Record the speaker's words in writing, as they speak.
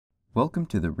Welcome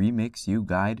to the Remix You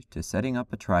guide to setting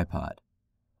up a tripod.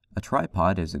 A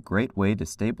tripod is a great way to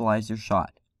stabilize your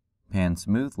shot, pan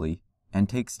smoothly, and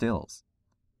take stills.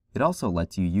 It also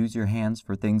lets you use your hands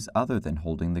for things other than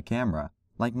holding the camera,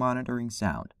 like monitoring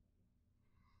sound.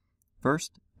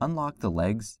 First, unlock the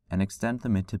legs and extend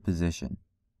them into position.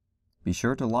 Be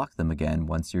sure to lock them again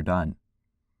once you're done.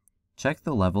 Check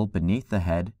the level beneath the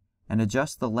head and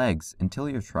adjust the legs until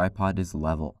your tripod is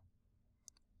level.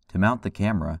 To mount the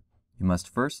camera, you must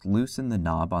first loosen the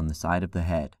knob on the side of the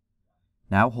head.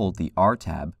 Now hold the R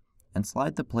tab and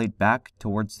slide the plate back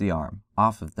towards the arm,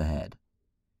 off of the head.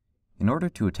 In order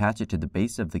to attach it to the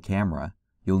base of the camera,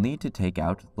 you'll need to take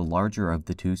out the larger of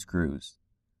the two screws.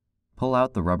 Pull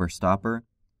out the rubber stopper,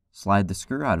 slide the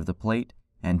screw out of the plate,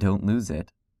 and don't lose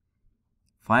it.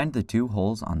 Find the two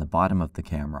holes on the bottom of the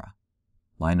camera.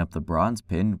 Line up the bronze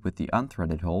pin with the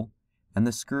unthreaded hole and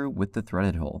the screw with the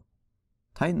threaded hole.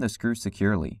 Tighten the screw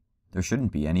securely. There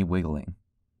shouldn't be any wiggling.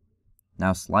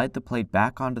 Now slide the plate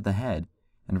back onto the head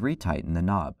and retighten the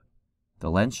knob.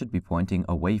 The lens should be pointing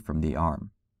away from the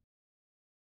arm.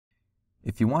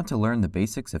 If you want to learn the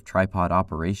basics of tripod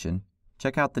operation,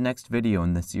 check out the next video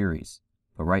in the series.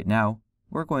 But right now,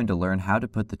 we're going to learn how to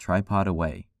put the tripod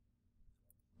away.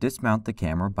 Dismount the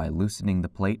camera by loosening the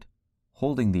plate,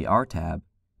 holding the R tab,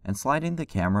 and sliding the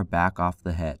camera back off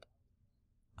the head.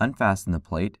 Unfasten the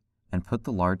plate and put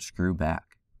the large screw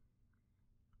back.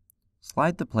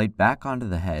 Slide the plate back onto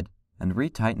the head and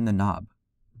retighten the knob.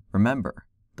 Remember,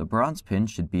 the bronze pin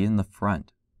should be in the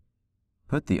front.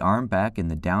 Put the arm back in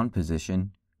the down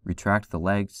position, retract the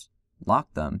legs,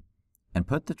 lock them, and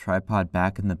put the tripod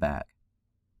back in the bag.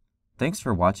 Thanks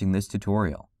for watching this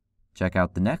tutorial. Check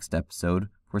out the next episode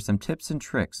for some tips and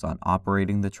tricks on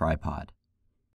operating the tripod.